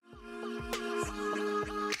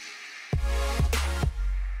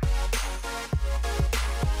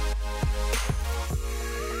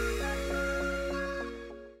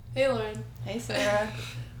Thanks, Sarah.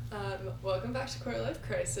 Welcome back to Quarter Life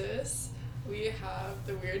Crisis. We have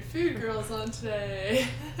the Weird Food Girls on today.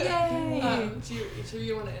 Yay! Do each of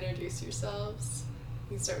you want to introduce yourselves?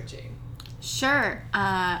 You can start with Jane. Sure.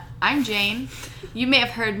 I'm Jane. You may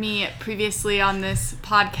have heard me previously on this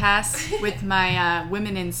podcast with my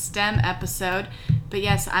Women in STEM episode. But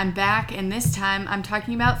yes, I'm back, and this time I'm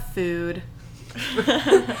talking about food.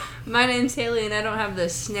 My name's Haley, and I don't have the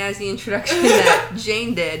snazzy introduction that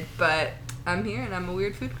Jane did, but I'm here, and I'm a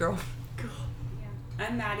weird food girl. Cool. Yeah.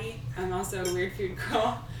 I'm Maddie. I'm also a weird food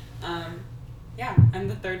girl. I'm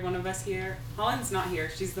the third one of us here. Holland's not here.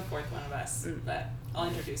 She's the fourth one of us, but I'll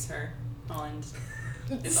introduce her. Holland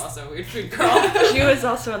is also a weird food girl. She was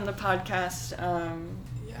also on the podcast,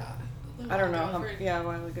 Yeah. I don't know, a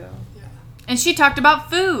while ago. Yeah. And she talked about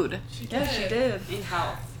food. She Yeah, she did. In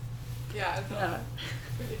health. Yeah, I thought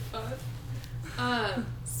pretty fun.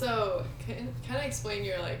 So kind of explain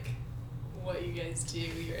your what you guys do,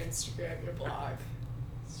 your Instagram, your blog.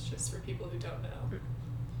 It's just for people who don't know.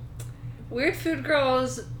 Weird Food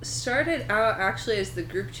Girls started out actually as the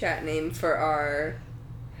group chat name for our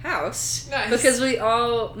house. Nice. Because we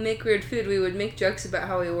all make weird food. We would make jokes about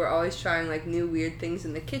how we were always trying new weird things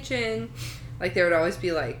in the kitchen. There would always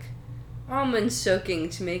be almond soaking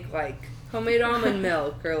to make homemade almond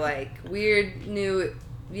milk or weird new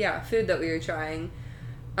food that we were trying.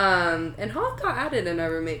 And Holland got added in our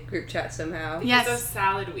roommate group chat somehow. Yes. It was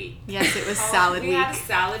salad week. Yes, it was salad we week. We had a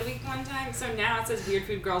salad week one time, so now it says Weird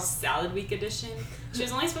Food Girls Salad Week Edition. She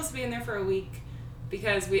was only supposed to be in there for a week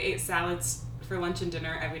because we ate salads for lunch and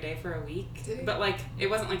dinner every day for a week. Dang. But it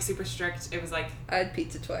wasn't super strict. It was I had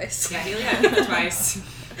pizza twice. yeah, Haley had pizza twice.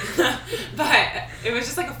 But it was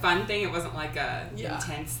just a fun thing. It wasn't a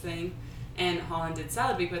intense thing. And Holland did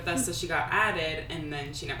salad week with us, so she got added, and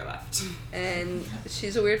then she never left. And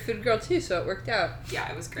she's a weird food girl too, so it worked out. Yeah,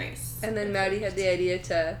 it was great. And then Maddie had the idea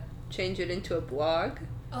to change it into a blog.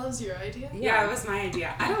 Oh, that was your idea? Yeah, it was my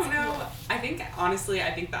idea. I don't know. I think that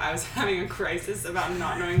I was having a crisis about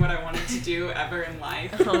not knowing what I wanted to do ever in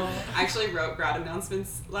life. Oh. I actually wrote grad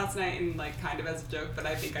announcements last night and kind of as a joke, but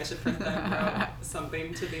I think I should print them. Wrote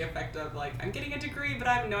something to the effect of I'm getting a degree, but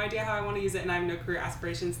I have no idea how I want to use it, and I have no career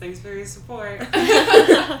aspirations. Thanks for your support.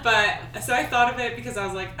 But so I thought of it because I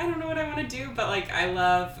was I don't know what I want to do, but I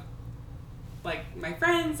love my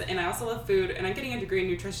friends, and I also love food, and I'm getting a degree in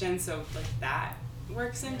nutrition, so that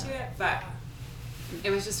works into it. But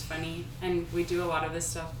it was just funny, and we do a lot of this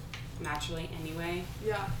stuff naturally anyway.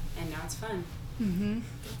 Yeah. And now it's fun. Mm-hmm.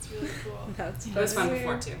 That's really cool. That's It was fun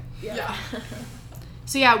before too. Yeah.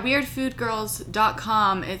 So yeah,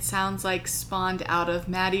 weirdfoodgirls.com, it sounds spawned out of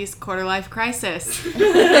Maddie's Quarter Life Crisis. Look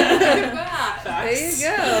at that. There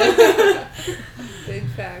you go. Big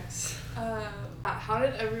facts. How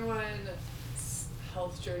did everyone's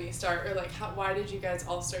health journey start, or why did you guys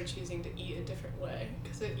all start choosing to eat a different way?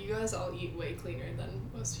 Because you guys all eat way cleaner than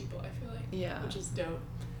most people, I feel like. Yeah. Which is dope.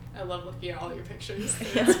 I love looking at all your pictures.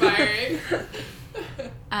 They're inspiring.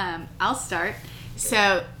 I'll start.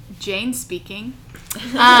 So, Jane speaking.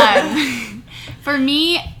 For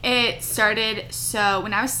me, it started,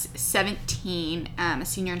 when I was 17, a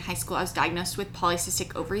senior in high school, I was diagnosed with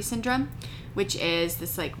polycystic ovary syndrome, which is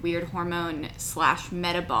this weird hormone /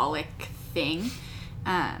 metabolic thing.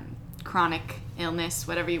 Chronic illness,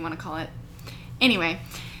 whatever you want to call it. Anyway,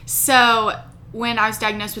 so when I was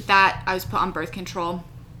diagnosed with that, I was put on birth control.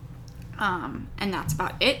 And that's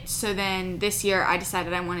about it. So then this year I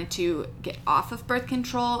decided I wanted to get off of birth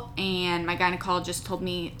control, and my gynecologist told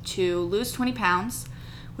me to lose 20 pounds,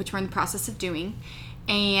 which we're in the process of doing,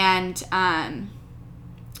 and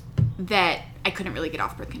that I couldn't really get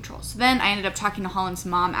off birth control. So then I ended up talking to Holland's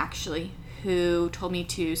mom, actually, who told me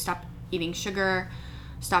to stop eating sugar,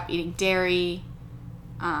 stop eating dairy,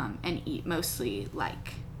 and eat mostly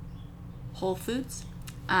whole foods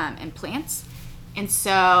and plants. And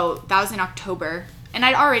so that was in October, and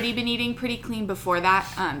I'd already been eating pretty clean before that,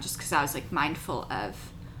 just because I was mindful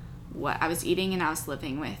of what I was eating, and I was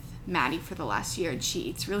living with Maddie for the last year, and she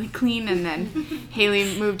eats really clean, and then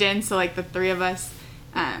Haley moved in, so the three of us,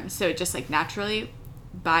 so just naturally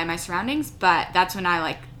by my surroundings. But that's when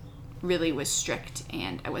I really was strict,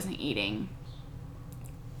 and I wasn't eating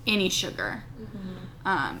any sugar,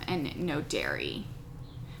 and no dairy.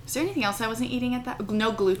 Was there anything else I wasn't eating at that?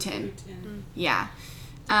 No gluten. Yeah.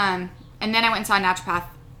 And then I went and saw a naturopath,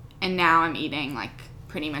 and now I'm eating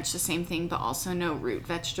pretty much the same thing, but also no root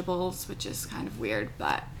vegetables, which is kind of weird,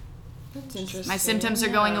 but That's interesting. my symptoms are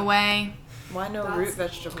going away. Why no root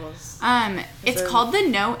vegetables? It's called the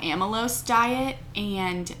no amylose diet,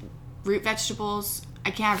 and root vegetables, I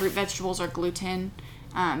can't have root vegetables or gluten,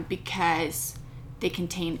 because they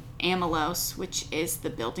contain amylose, which is the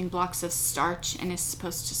building blocks of starch and is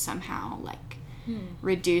supposed to somehow like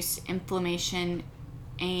reduce inflammation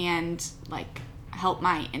and like help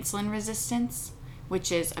my insulin resistance,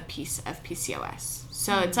 which is a piece of PCOS.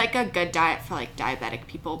 So it's like a good diet for like diabetic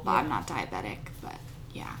people, but I'm not diabetic, but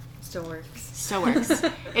yeah. Still works. Still works.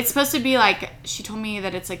 It's supposed to be like, she told me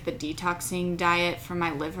that it's like the detoxing diet for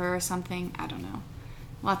my liver or something. I don't know.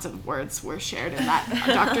 Lots of words were shared in that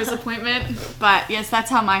doctor's appointment. But yes,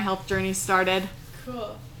 that's how my health journey started.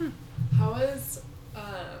 Cool. How was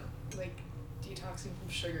like detoxing from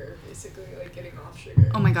sugar, basically, like getting off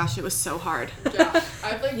sugar? Oh my gosh, it was so hard. Yeah,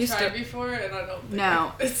 I've like Used tried to- before, and I don't think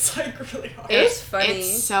No. it's like really hard. It's funny.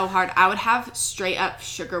 It's so hard. I would have straight up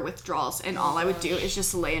sugar withdrawals, and all I would do is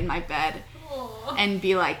just lay in my bed Aw. and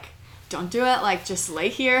be like, don't do it. Like, just lay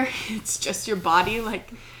here. It's just your body,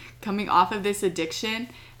 like, coming off of this addiction.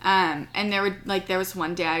 And there was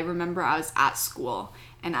one day I remember I was at school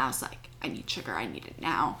and I was like, I need sugar. I need it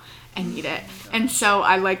now. I need it. And so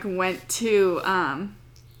I like went to,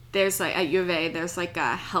 there's like at U of A, there's like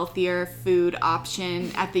a healthier food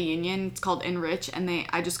option at the Union. It's called Enrich. And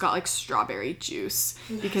I just got like strawberry juice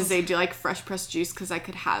because they do like fresh pressed juice because I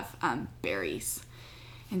could have berries.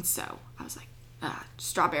 And so I was like,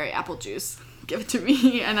 strawberry apple juice, give it to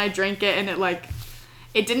me. And I drank it and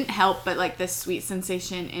it didn't help, but like the sweet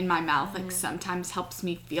sensation in my mouth like sometimes helps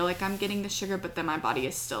me feel like I'm getting the sugar, but then my body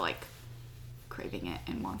is still like craving it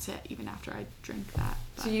and wants it even after I drink that.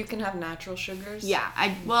 But, So you can have natural sugars? yeah,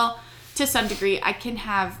 well, to some degree, I can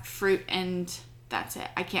have fruit and that's it.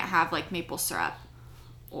 I can't have like maple syrup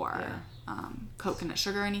or coconut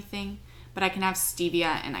sugar or anything, but I can have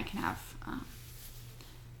stevia and I can have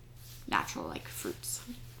natural like fruits.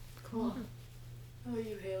 Cool. How about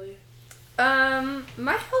you, Haley?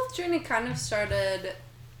 My health journey kind of started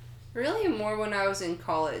really more when I was in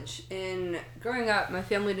college. Growing up, my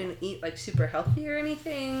family didn't eat like super healthy or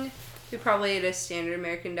anything. We probably ate a standard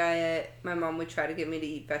American diet. My mom would try to get me to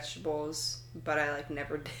eat vegetables, but I like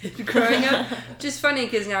never did growing up. Just funny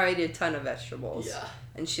because now I eat a ton of vegetables. Yeah.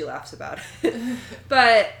 And she laughs about it.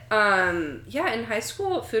 But yeah, in high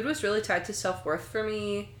school, food was really tied to self-worth for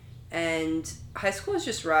me. And high school is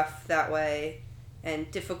just rough that way and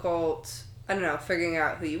difficult. I don't know, figuring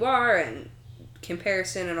out who you are and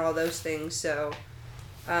comparison and all those things. So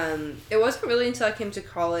it wasn't really until I came to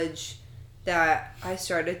college that I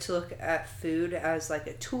started to look at food as like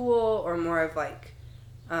a tool or more of like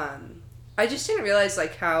I just didn't realize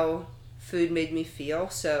like how food made me feel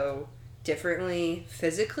so differently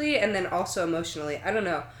physically and then also emotionally. I don't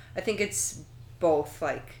know. I think it's both.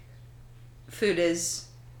 Like food is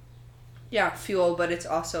fuel, but it's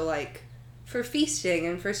also like for feasting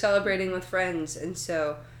and for celebrating with friends. And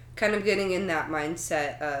so kind of getting in that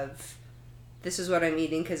mindset of this is what I'm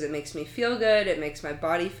eating because it makes me feel good, it makes my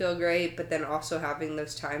body feel great, but then also having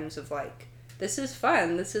those times of like, this is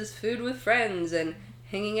fun, this is food with friends and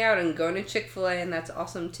hanging out and going to Chick-fil-A, and that's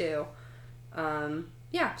awesome too.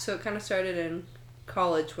 So it kind of started in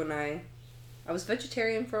college when I was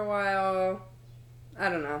vegetarian for a while. I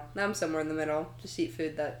don't know. Now I'm somewhere in the middle. Just eat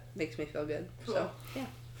food that makes me feel good. Cool. So, yeah.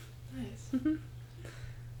 Nice.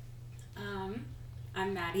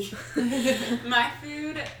 I'm Maddie. My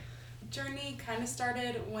food journey kind of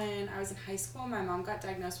started when I was in high school. My mom got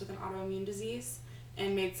diagnosed with an autoimmune disease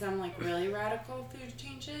and made some like really radical food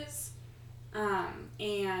changes.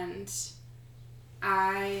 And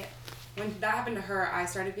when that happened to her, I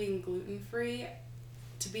started being gluten-free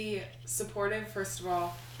to be supportive, first of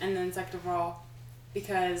all, and then second of all,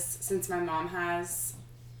 because since my mom has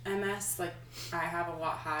MS, like I have a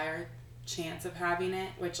lot higher chance of having it,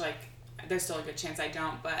 which like there's still a good chance I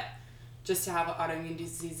don't, but just to have autoimmune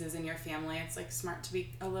diseases in your family, it's like smart to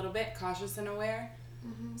be a little bit cautious and aware.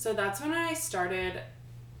 Mm-hmm. So that's when I started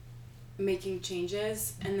making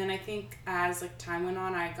changes, and then I think as like time went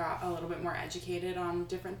on, I got a little bit more educated on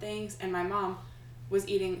different things, and my mom was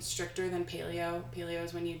eating stricter than paleo. Paleo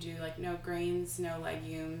is when you do like no grains, no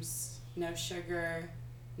legumes, no sugar,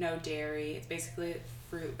 no dairy. It's basically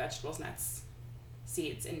fruit, vegetables, nuts,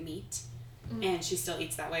 seeds, and meat. Mm-hmm. And she still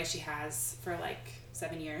eats that way. She has for like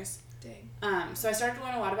 7 years. Dang. So I started to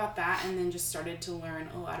learn a lot about that, and then just started to learn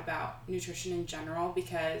a lot about nutrition in general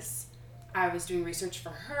because I was doing research for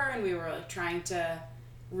her, and we were like trying to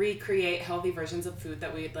recreate healthy versions of food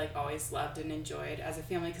that we'd like always loved and enjoyed as a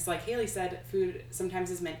family. Because like Haley said, food sometimes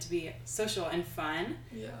is meant to be social and fun.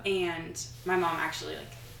 Yeah. And my mom actually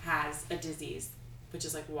like has a disease, which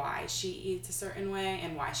is like why she eats a certain way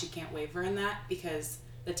and why she can't waver in that, because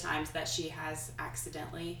the times that she has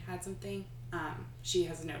accidentally had something, she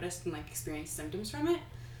has noticed and like experienced symptoms from it.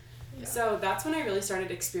 Yeah. So that's when I really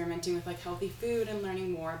started experimenting with like healthy food and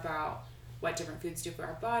learning more about what different foods do for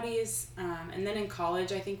our bodies. And then in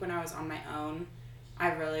college, I think when I was on my own,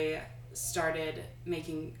 I really started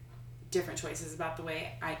making different choices about the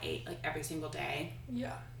way I ate like every single day.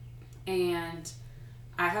 Yeah. And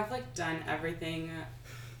I have like done everything.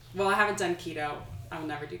 Well, I haven't done keto. I will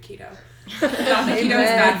never do keto. Not that keto is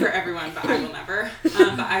bad for everyone, but I will never.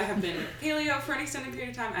 But I have been paleo for an extended period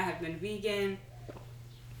of time. I have been vegan.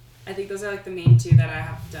 I think those are like the main two that I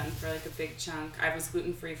have done for like a big chunk. I was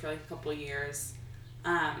gluten-free for like a couple of years.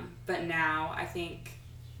 But now I think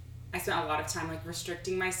I spent a lot of time like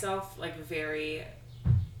restricting myself like very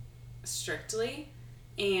strictly.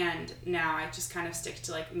 And now I just kind of stick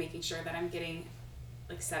to like making sure that I'm getting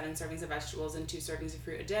like 7 servings of vegetables and 2 servings of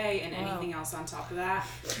fruit a day, and anything else on top of that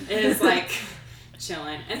is like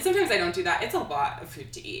chilling. And sometimes I don't do that. It's a lot of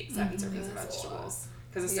food to eat, 7 servings of vegetables.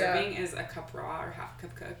 Because a serving is a cup raw or half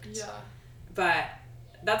cup cooked. Yeah. But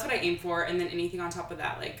that's what I aim for, and then anything on top of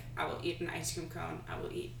that, like I will eat an ice cream cone, I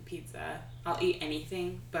will eat pizza, I'll eat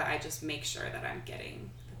anything, but I just make sure that I'm getting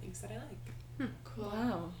the things that I like. Cool.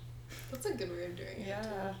 Wow. That's a good way of doing it.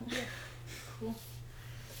 Yeah. Too. Cool.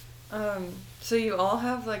 So you all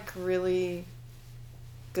have like really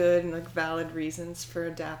good and like valid reasons for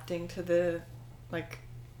adapting to the like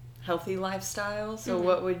healthy lifestyle. So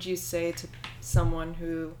what would you say to someone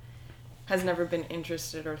who has never been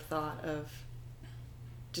interested or thought of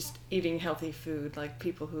just eating healthy food, like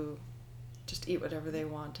people who just eat whatever they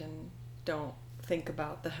want and don't think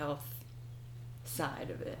about the health side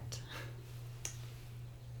of it?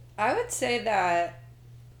 I would say that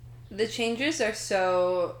the changes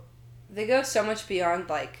they go so much beyond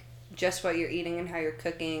like just what you're eating and how you're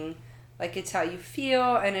cooking. Like it's how you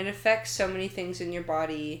feel, and it affects so many things in your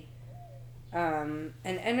body, and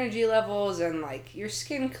energy levels, and like your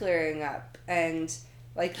skin clearing up, and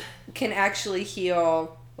like can actually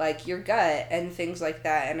heal like your gut and things like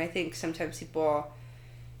that. And I think sometimes people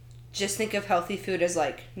just think of healthy food as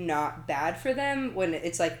like not bad for them when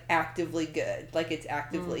it's like actively good, like it's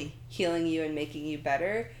actively healing you and making you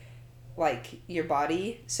better, like your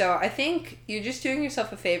body. So I think you're just doing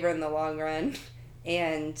yourself a favor in the long run.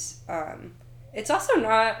 And it's also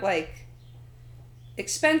not like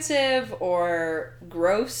expensive or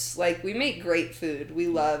gross. Like we make great food, we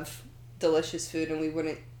love delicious food, and we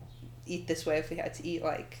wouldn't eat this way if we had to eat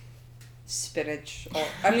like spinach, or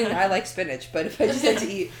I mean I like spinach, but if I just had to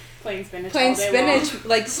eat Plain spinach long.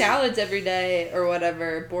 Like salads every day or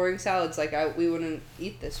whatever, boring salads, like we wouldn't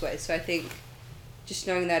eat this way. So I think just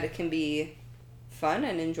knowing that it can be fun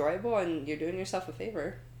and enjoyable, and you're doing yourself a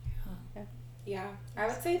favor. Yeah, I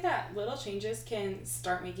would say that little changes can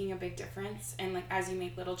start making a big difference, and like as you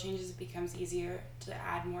make little changes, it becomes easier to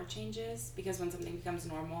add more changes, because when something becomes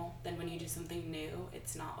normal, then when you do something new,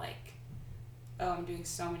 it's not like, oh, I'm doing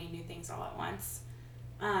so many new things all at once.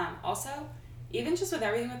 Also, even just with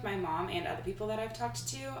everything with my mom and other people that I've talked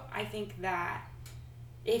to, I think that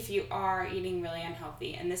if you are eating really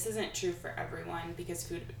unhealthy, and this isn't true for everyone because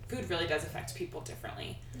food really does affect people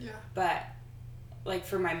differently. Yeah. But like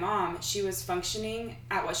for my mom, she was functioning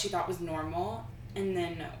at what she thought was normal, and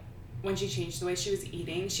then when she changed the way she was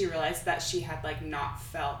eating, she realized that she had like not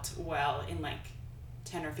felt well in like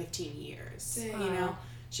 10 or 15 years. Dang. You know,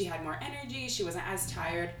 she had more energy, she wasn't as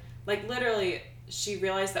tired. Like literally, she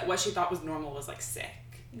realized that what she thought was normal was like sick.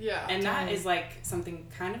 Yeah. And that is like something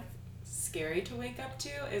kind of scary to wake up to,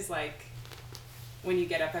 is like when you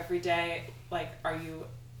get up every day, like are you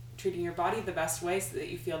treating your body the best way so that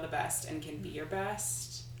you feel the best and can be your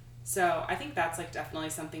best? So I think that's like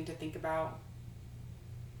definitely something to think about.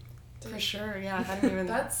 For sure, yeah. I hadn't even...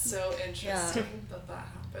 That's so interesting that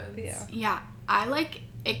happens. Yeah. Yeah, I like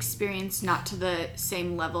experienced not to the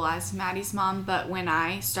same level as Maddie's mom, but when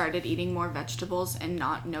I started eating more vegetables and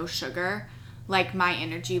no sugar, like my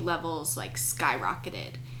energy levels like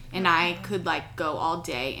skyrocketed, and I could like go all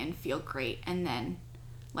day and feel great, and then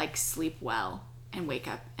like sleep well and wake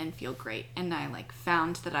up and feel great. And I like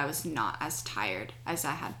found that I was not as tired as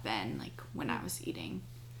I had been like when I was eating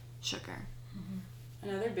sugar.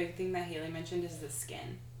 Another big thing that Haley mentioned is the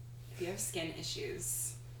skin. If you have skin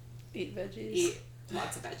issues, Eat veggies. eat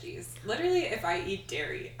lots of veggies. Literally, if I eat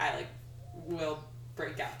dairy, I like will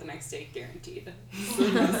break out the next day, guaranteed. It's the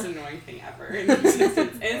most annoying thing ever in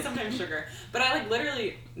existence. And sometimes sugar. But I like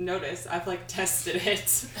literally notice, I've like tested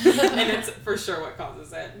it, and it's for sure what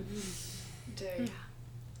causes it. Dang.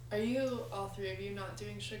 Are you, all three of you, not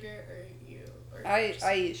doing sugar, or you? Or I just-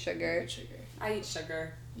 eat sugar. you eat sugar. I eat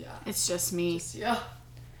sugar. Yeah. It's just me. Yeah.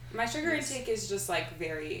 My sugar intake is just like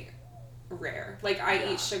very rare. Like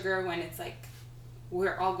I eat sugar when it's like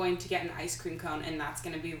we're all going to get an ice cream cone and that's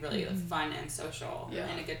going to be really fun and social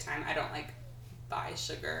and a good time. I don't like buy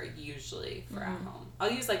sugar usually for at home. I'll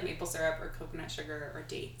use like maple syrup or coconut sugar or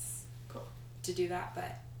dates to do that,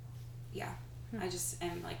 but yeah, I just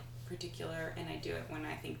am like particular and I do it when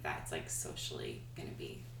I think that's like socially going to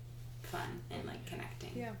be fun and like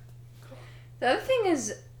connecting. Yeah. Cool. The other thing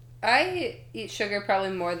is I eat sugar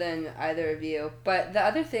probably more than either of you, but the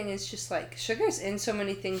other thing is just like sugar's in so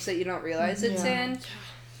many things that you don't realize it's in.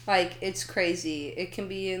 Like it's crazy. It can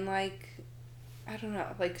be in like, I don't know,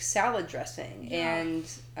 like salad dressing and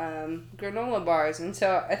granola bars, and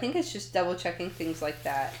so I think it's just double checking things like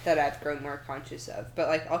that I've grown more conscious of. But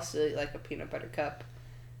like I'll still eat like a peanut butter cup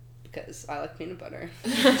because I like peanut butter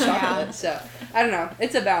chocolate. So I don't know.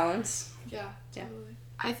 It's a balance. Yeah, totally.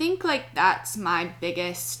 I think, like, that's my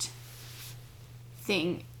biggest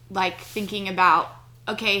thing, like, thinking about,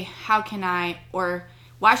 okay, how can I, or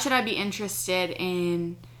why should I be interested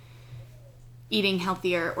in eating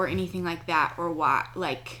healthier or anything like that, or why,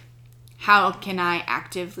 like, how can I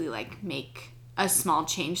actively, like, make a small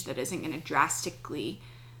change that isn't going to drastically,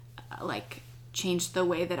 like, change the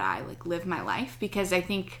way that I, like, live my life? Because I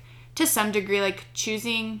think, to some degree, like,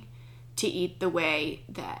 choosing to eat the way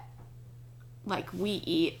that, like, we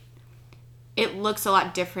eat, it looks a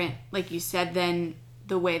lot different, like you said, than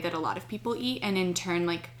the way that a lot of people eat. And in turn,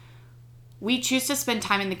 like, we choose to spend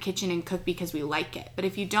time in the kitchen and cook because we like it. But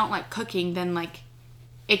if you don't like cooking, then, like,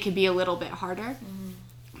 it could be a little bit harder.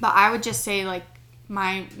 But I would just say, like,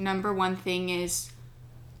 my number one thing is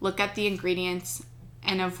look at the ingredients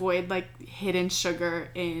and avoid, like, hidden sugar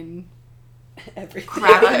in Everything.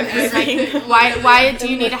 crackers. Like, why do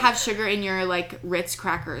you need to have sugar in your, like, Ritz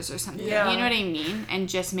crackers or something? Yeah. You know what I mean? And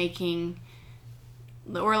just making,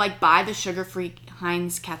 or like buy the sugar-free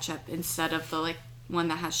Heinz ketchup instead of the, like, one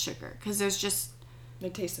that has sugar, because there's just, they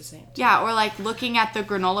taste the same. yeah. Or like looking at the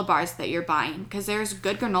granola bars that you're buying, because there's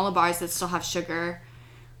good granola bars that still have sugar,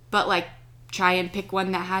 but like try and pick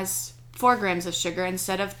one that has 4 grams of sugar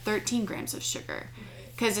instead of 13 grams of sugar,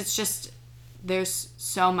 because it's just, there's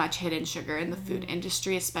so much hidden sugar in the food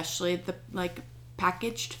industry, especially the, like,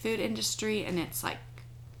 packaged food industry, and it's, like,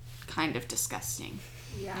 kind of disgusting.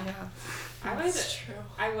 Yeah. That's true.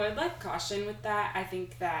 I would like caution with that. I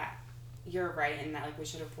think that you're right in that, like, we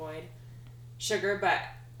should avoid sugar, but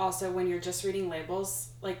also when you're just reading labels,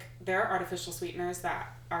 like, there are artificial sweeteners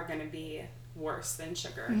that are going to be worse than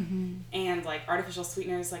sugar. And, like, artificial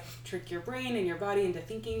sweeteners, like, trick your brain and your body into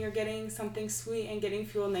thinking you're getting something sweet and getting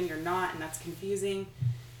fuel, and then you're not, and that's confusing.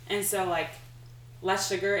 And so, like, less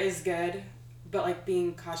sugar is good, but, like,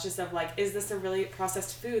 being cautious of, like, is this a really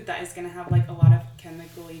processed food that is going to have, like, a lot of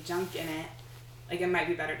chemically junk in it? Like, it might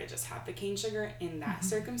be better to just have the cane sugar in that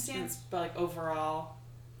circumstance, but, like, overall,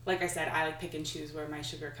 like I said, I, like, pick and choose where my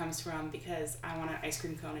sugar comes from because I want an ice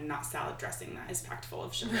cream cone and not salad dressing that is packed full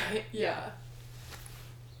of sugar. Right, yeah.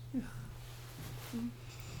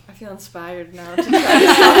 I feel inspired now to try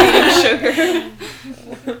to stop eating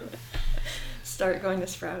sugar. Start going to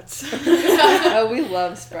Sprouts. Oh, we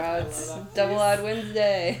love Sprouts. I love that Double place. Odd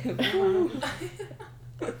Wednesday.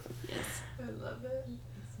 I love it.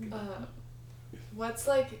 What's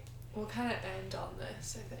like, we'll kind of end on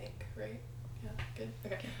this, I think, right? Yeah, good.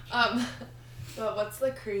 Okay. But what's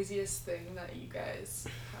the craziest thing that you guys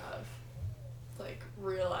have, like,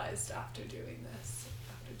 realized after doing this,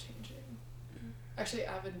 after changing? Actually,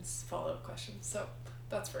 I have a follow-up question, so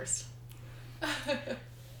that's first.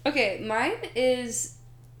 Okay, mine is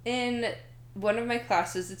in one of my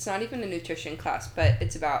classes. It's not even a nutrition class, but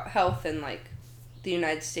it's about health and, like, the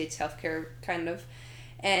United States healthcare, kind of.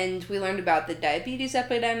 And we learned about the diabetes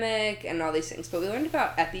epidemic and all these things. But we learned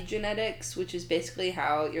about epigenetics, which is basically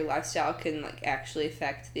how your lifestyle can, like, actually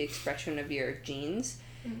affect the expression of your genes.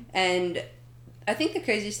 And I think the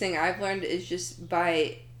craziest thing I've learned is just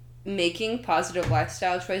by making positive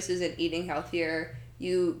lifestyle choices and eating healthier,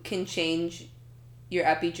 you can change your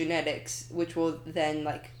epigenetics, which will then,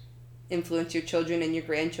 like, influence your children and your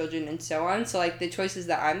grandchildren and so on. So, like, the choices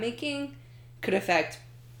that I'm making could affect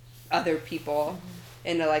other people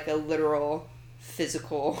in a, like, a literal,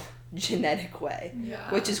 physical, genetic way,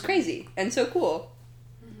 Yeah. which is crazy and so cool.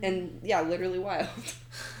 And, yeah, literally wild.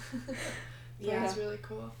 That was really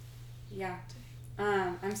cool. Yeah.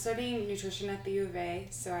 I'm studying nutrition at the U of A,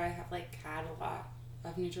 so I have, like, had a lot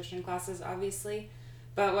of nutrition classes, obviously.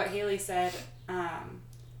 But what Haley said,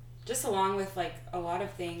 just along with, like, a lot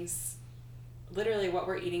of things, literally what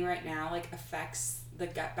we're eating right now, like, affects the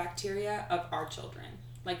gut bacteria of our children.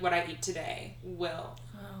 Like, what I eat today will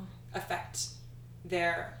affect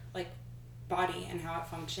their, like, body and how it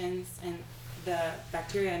functions and the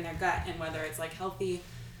bacteria in their gut and whether it's, like, healthy.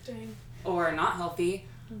 Dang. or not healthy.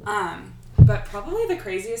 But probably the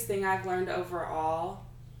craziest thing I've learned overall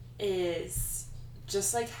is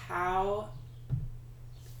just like how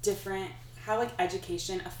like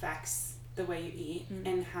education affects the way you eat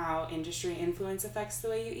and how industry influence affects the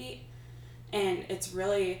way you eat. And it's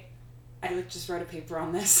really, I like just wrote a paper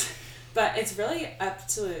on this, but it's really up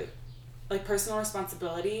to like personal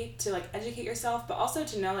responsibility to like educate yourself, but also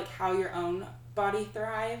to know like how your own body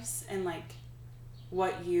thrives and like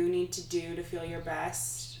what you need to do to feel your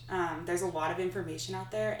best. There's a lot of information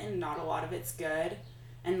out there and not a lot of it's good.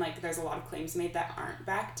 And like there's a lot of claims made that aren't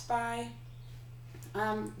backed by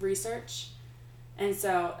research. And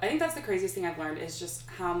so I think that's the craziest thing I've learned is just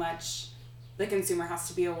how much the consumer has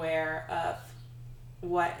to be aware of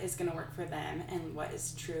what is going to work for them and what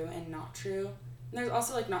is true and not true. And there's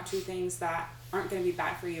also like not true things that aren't going to be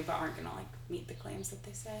bad for you but aren't going to like meet the claims that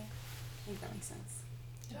they say. I think that makes sense.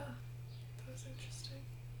 Yeah, that was interesting.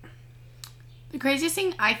 The craziest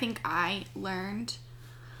thing I think I learned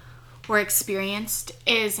or experienced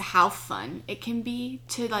is how fun it can be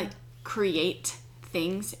to like create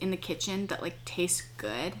things in the kitchen that like taste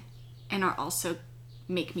good and are also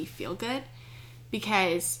make me feel good,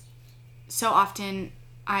 because so often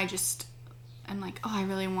I'm like, oh, I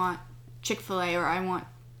really want Chick-fil-A or I want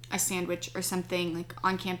a sandwich or something like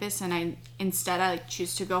on campus, and I like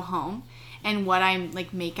choose to go home, and what I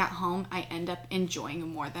like make at home I end up enjoying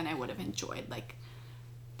more than I would have enjoyed like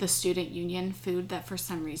the student union food that for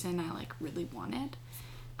some reason I like really wanted.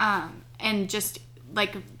 And just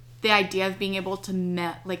like the idea of being able to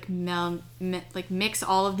mix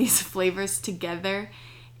all of these flavors together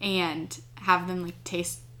and have them like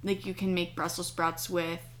taste like you can make Brussels sprouts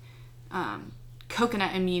with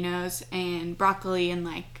coconut aminos and broccoli and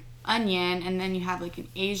like onion, and then you have like an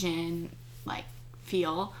Asian like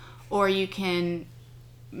feel, or you can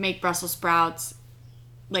make Brussels sprouts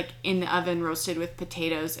like in the oven roasted with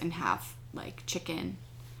potatoes and have like chicken,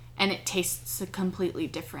 and it tastes completely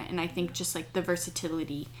different. And I think just like the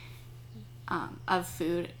versatility of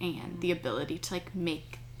food and the ability to like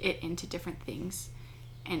make it into different things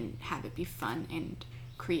and have it be fun and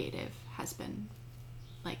creative has been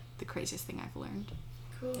like the craziest thing I've learned.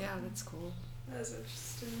 Cool. Yeah, that's cool. That was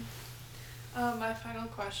interesting. My final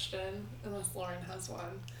question, unless Lauren has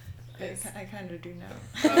one. I kind of do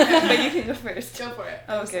now. Okay. But you can go first. Go for it.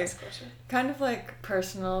 Oh, okay. Last question. Kind of like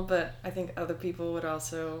personal, but I think other people would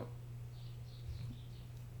also,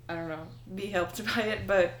 I don't know, be helped by it.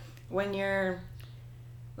 But when you're,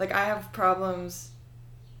 like, I have problems,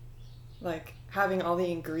 like, having all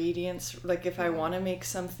the ingredients. Like, if I want to make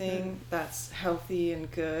something that's healthy and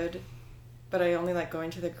good, but I only like going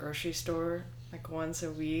to the grocery store, like, once a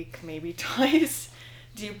week, maybe twice.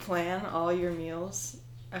 Do you plan all your meals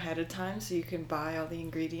ahead of time so you can buy all the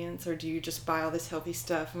ingredients, or do you just buy all this healthy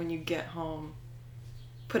stuff and when you get home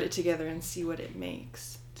put it together and see what it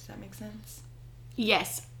makes? Does that make sense?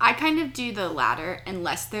 Yes, I kind of do the latter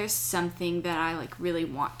unless there's something that I like really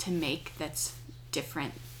want to make that's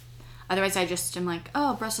different. Otherwise I just am like,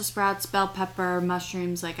 oh, Brussels sprouts, bell pepper,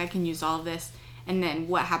 mushrooms, like I can use all of this, and then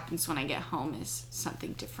what happens when I get home is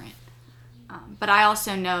something different. But I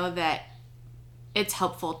also know that it's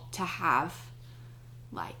helpful to have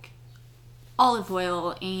like olive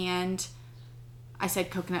oil, and I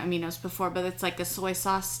said coconut aminos before, but it's like a soy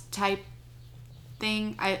sauce type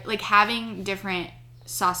thing. I like having different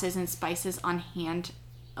sauces and spices on hand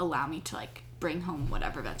allow me to like bring home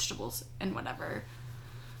whatever vegetables and whatever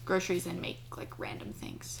groceries and make like random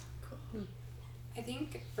things. Cool. I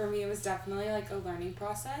think for me it was definitely like a learning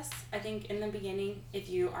process. I think in the beginning, if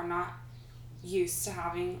you are not used to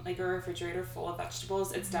having like a refrigerator full of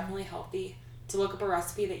vegetables, it's definitely healthy to look up a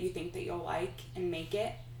recipe that you think that you'll like and make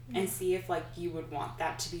it and see if like you would want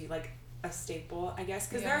that to be like a staple, I guess,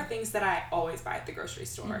 because there are things that I always buy at the grocery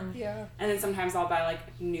store. Yeah. And then sometimes I'll buy like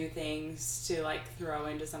new things to like throw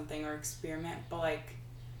into something or experiment. But like,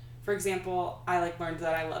 for example, I like learned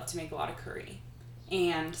that I love to make a lot of curry,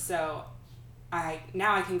 and so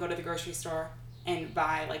now I can go to the grocery store and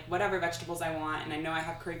buy like whatever vegetables I want, and I know I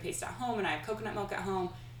have curry paste at home and I have coconut milk at home,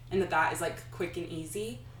 and that is like quick and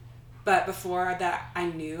easy. But before that, I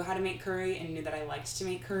knew how to make curry and knew that I liked to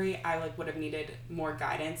make curry. I like would have needed more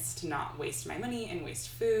guidance to not waste my money and waste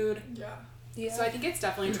food. Yeah. So I think it's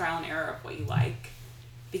definitely trial and error of what you like,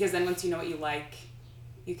 because then once you know what you like,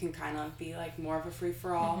 you can kind of be like more of a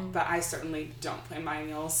free-for-all. But I certainly don't plan my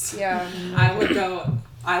meals. Yeah.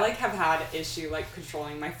 I like have had issue like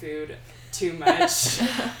controlling my food too much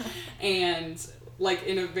and like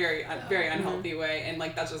in a very unhealthy way, and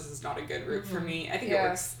like that just is not a good route for me. I think it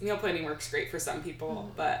works. Meal planning works great for some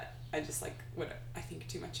people, but I just like I think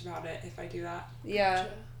too much about it if I do that. Yeah.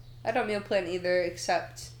 Gotcha. I don't meal plan either,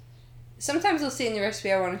 except sometimes I'll see in the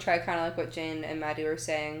recipe I want to try kind of like what Jane and Maddie were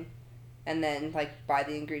saying, and then like buy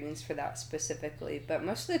the ingredients for that specifically. But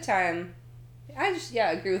most of the time, I just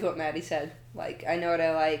agree with what Maddie said. Like I know what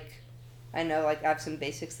I like. I know like I have some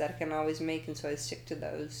basics that I can always make, and so I stick to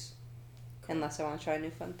those, unless I want to try a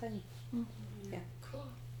new fun thing. Mm-hmm. Yeah. Cool.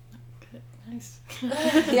 Good. Nice.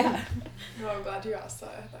 Yeah. No, I'm glad you asked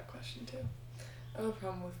that. I had that question too. I have a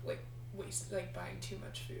problem with buying too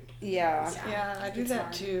much food. Yeah. Yeah, I do It's that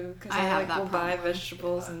hard. too. Because I I have that will buy problem.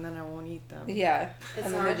 vegetables and then I won't eat them. Yeah. It's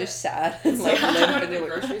And then hard they're just sad. It's Like, hard to limp go to and the they're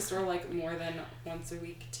like, grocery store like more than once a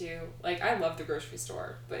week too. Like I love the grocery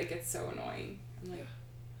store, but it gets so annoying. I'm like,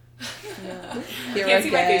 Yeah. you Here can't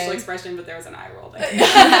see my again. facial expression, but there was an eye roll there.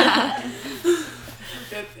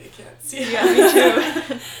 Good they can't see. Yeah, me too.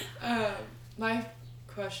 My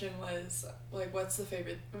question was like, what's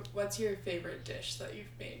your favorite dish that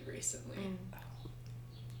you've made recently?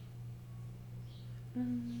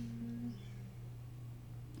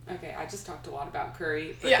 Okay, I just talked a lot about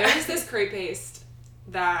curry, but Yeah. there's this curry paste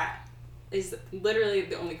that is literally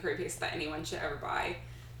the only curry paste that anyone should ever buy.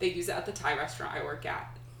 They use it at the Thai restaurant I work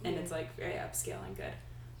at, and it's like very upscale and good.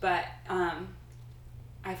 But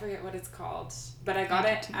I forget what it's called, but I got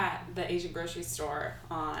it at the Asian grocery store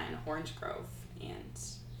on Orange Grove and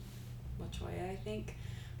La Choya, I think.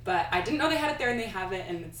 But I didn't know they had it there, and they have it,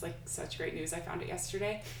 and it's like such great news. I found it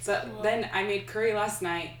yesterday. So Wow. then I made curry last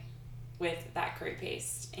night with that curry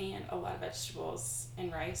paste and a lot of vegetables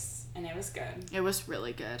and rice, and it was good. It was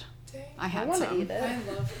really good. Dang. I I had want to some. eat it. I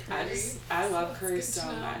love curry. I love That's curry good so to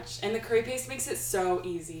know. much, and the curry paste makes it so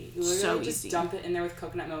easy. You literally So just easy. dump it in there with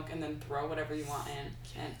coconut milk and then throw whatever you want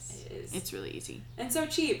in, and it is. It's really easy. and so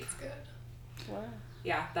cheap. It's good. Wow.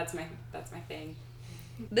 Yeah, that's my thing.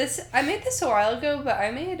 I made this a while ago, but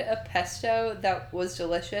I made a pesto that was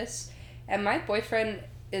delicious, and my boyfriend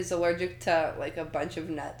is allergic to like a bunch of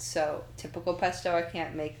nuts, so typical pesto I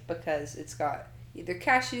can't make because it's got either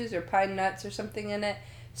cashews or pine nuts or something in it.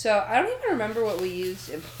 So I don't even remember what we used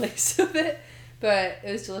in place of it, but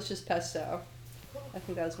it was delicious pesto. I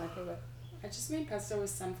think that was my favorite. I just made pesto with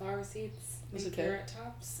sunflower seeds Was and it good? carrot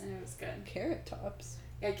tops, and it was good. Carrot tops.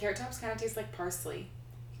 Yeah, carrot tops kind of taste like parsley.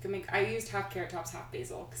 You can make. I used half carrot tops, half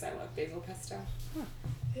basil, because I love basil pesto.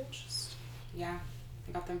 Interesting. Yeah,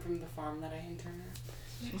 I got them from the farm that I interned at.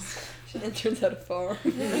 She interns at a farm.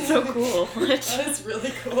 That's so cool. That is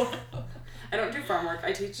really cool. I don't do farm work.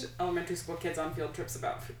 I teach elementary school kids on field trips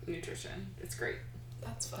about nutrition. It's great.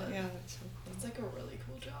 That's fun. Yeah, that's so cool. That's like a really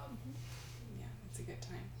cool job. Yeah, it's a good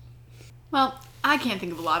time. Well, I can't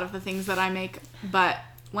think of a lot of the things that I make, but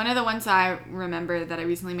one of the ones I remember that I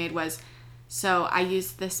recently made was, so I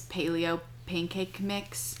used this paleo pancake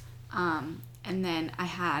mix, and then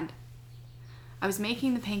I was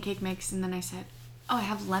making the pancake mix, and then I said, oh, I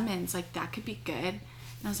have lemons, like that could be good. And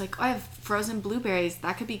I was like, oh, I have frozen blueberries,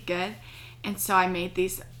 that could be good. And so I made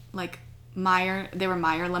these like they were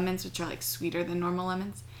Meyer lemons, which are like sweeter than normal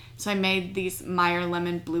lemons. So I made these Meyer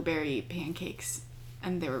lemon blueberry pancakes,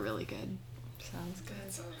 and they were really good. Sounds good.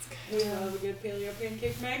 That sounds good. We love a good paleo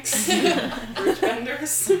pancake mix. Rich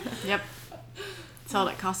vendors. Yep. Sold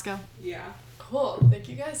at Costco. Yeah. Cool. Thank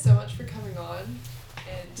you guys so much for coming on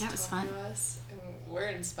and Yeah, it was talking fun. to us. And we're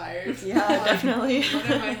inspired. Yeah, definitely. What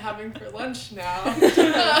am I having for lunch now?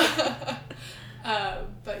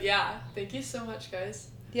 But yeah, thank you so much, guys.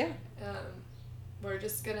 Yeah. We're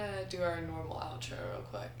just gonna do our normal outro real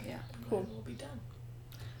quick. Yeah. And Cool. then we'll be done.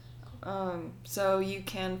 So you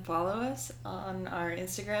can follow us on our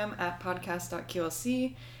Instagram at podcast.qlc,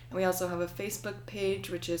 and we also have a Facebook page,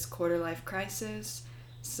 which is Quarter Life Crisis.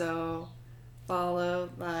 So follow,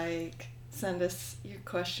 send us your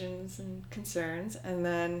questions and concerns, and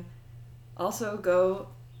then also go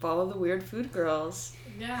follow the Weird Food Girls.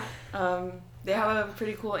 Yeah. They have a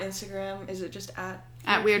pretty cool Instagram. Is it just at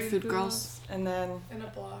Weird Food Girls? And then And a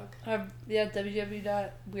blog.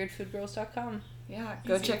 www.weirdfoodgirls.com. yeah,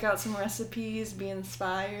 go Easy. check out some recipes, be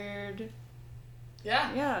inspired.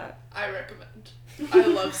 Yeah. Yeah. I recommend. I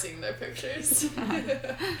love seeing their pictures. All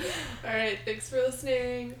right. Thanks for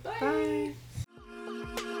listening. Bye. Bye.